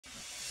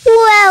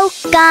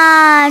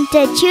Welcome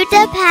to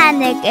Tutor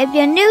Panic. If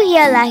you're new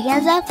here, like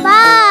and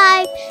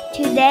subscribe.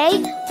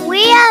 Today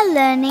we are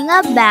learning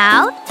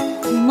about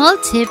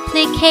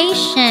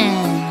multiplication.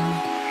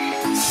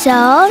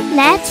 So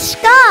let's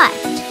start.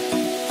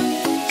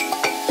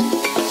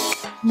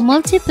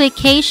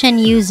 Multiplication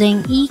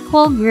using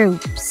equal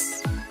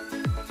groups.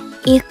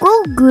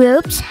 Equal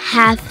groups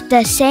have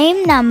the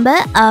same number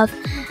of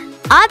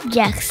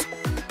objects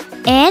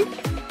in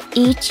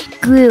each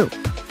group.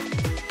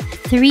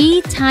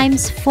 3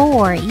 times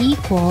 4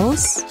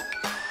 equals.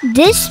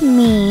 This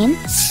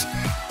means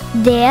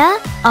there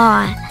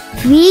are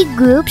 3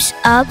 groups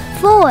of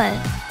 4.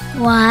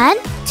 1,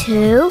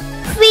 2,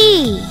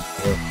 3.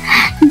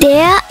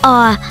 There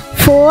are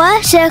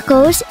 4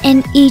 circles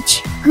in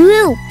each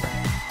group.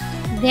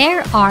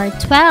 There are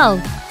 12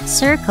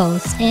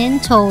 circles in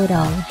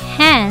total.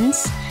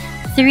 Hence,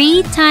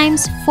 3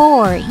 times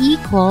 4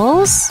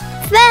 equals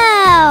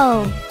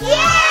 12.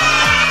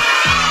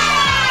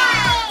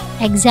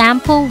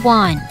 Example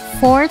 1.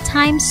 4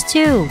 times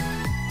 2.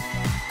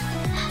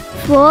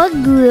 4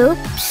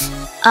 groups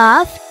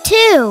of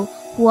 2.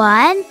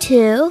 1,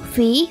 2,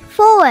 3,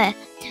 4.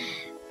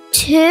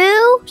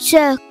 2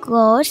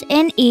 circles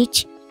in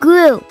each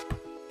group.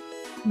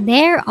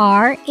 There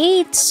are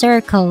 8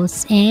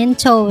 circles in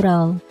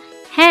total.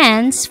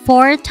 Hence,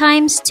 4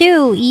 times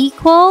 2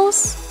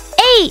 equals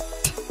 8.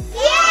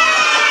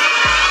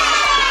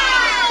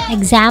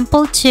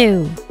 Example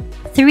 2.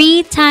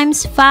 3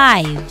 times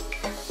 5.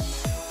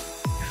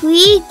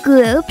 3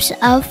 groups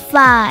of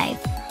 5.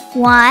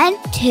 1,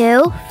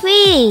 2,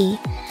 3.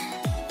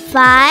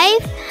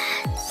 5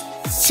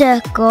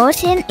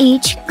 circles in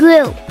each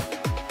group.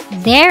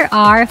 There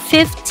are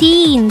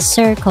 15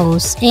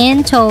 circles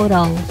in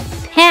total.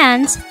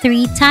 Hence,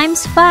 3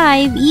 times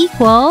 5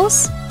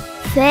 equals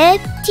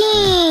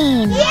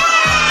 15.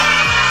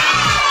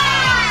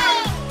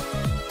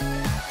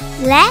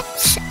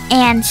 Let's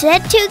answer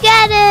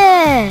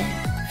together.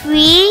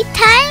 3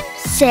 times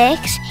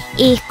 6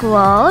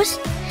 equals,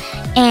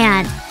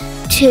 and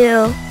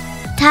 2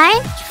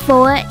 times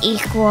 4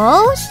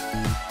 equals.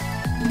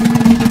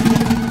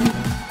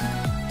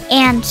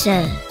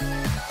 Answer.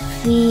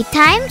 3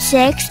 times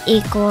 6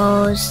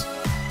 equals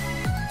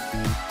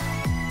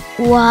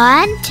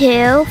 1,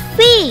 2,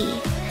 3.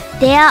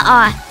 There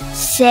are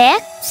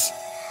 6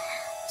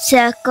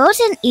 circles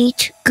in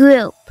each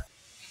group.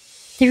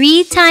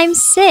 3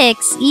 times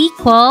 6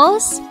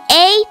 equals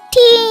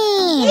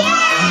 18.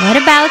 What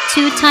about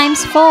 2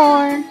 times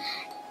 4?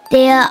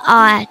 There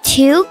are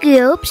 2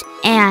 groups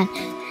and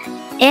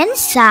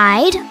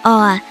inside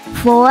are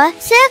 4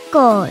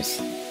 circles.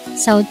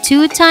 So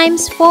 2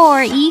 times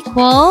 4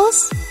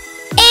 equals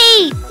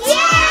 8.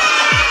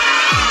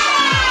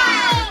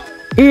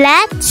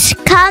 Let's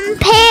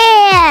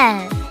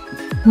compare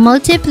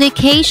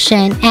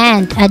multiplication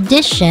and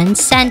addition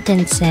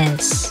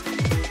sentences.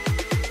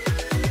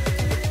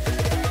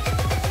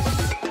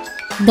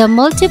 The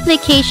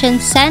multiplication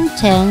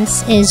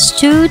sentence is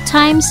 2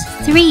 times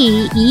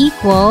 3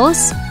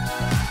 equals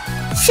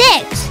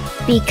 6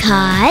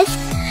 because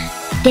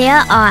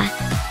there are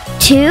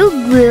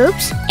 2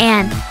 groups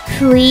and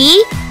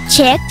 3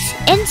 chicks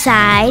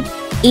inside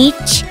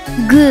each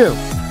group.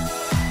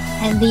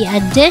 And the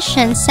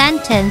addition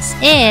sentence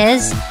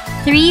is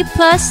 3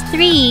 plus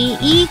 3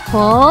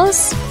 equals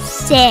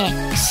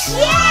 6.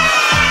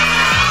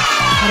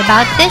 What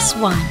about this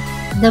one?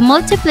 The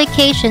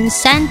multiplication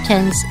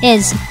sentence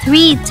is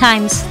 3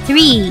 times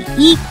 3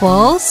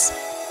 equals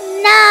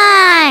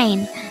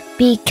 9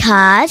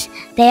 because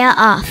there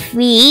are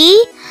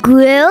 3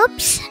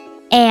 groups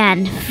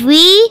and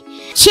 3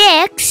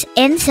 chicks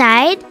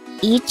inside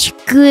each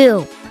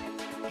group.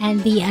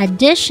 And the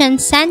addition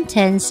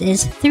sentence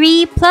is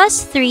 3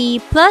 plus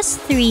 3 plus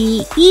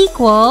 3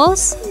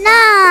 equals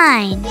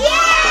 9.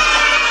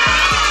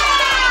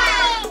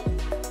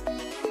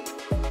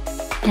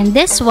 And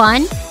this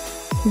one,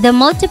 the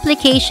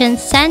multiplication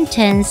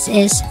sentence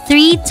is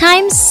 3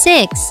 times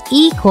 6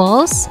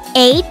 equals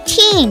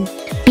 18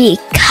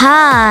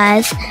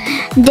 because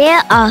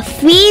there are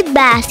 3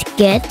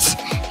 baskets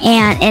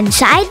and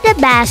inside the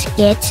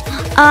baskets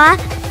are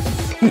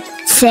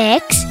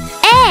 6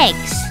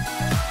 eggs.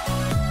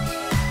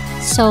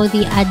 So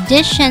the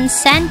addition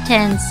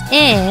sentence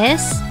is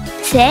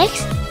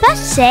 6 plus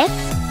 6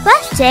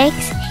 plus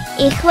 6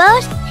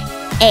 equals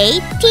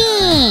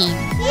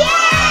 18.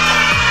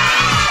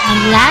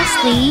 And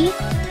lastly,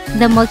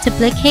 the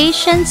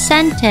multiplication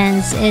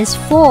sentence is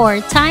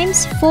 4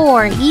 times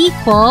 4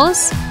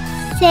 equals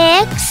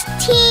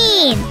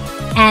 16.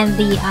 And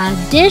the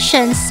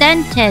addition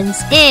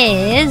sentence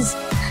is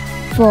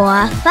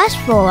 4 plus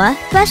 4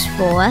 plus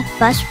 4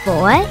 plus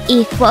 4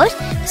 equals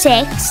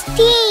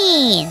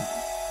 16.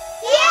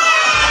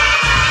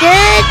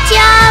 Good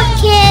job,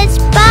 kids.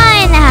 Bye.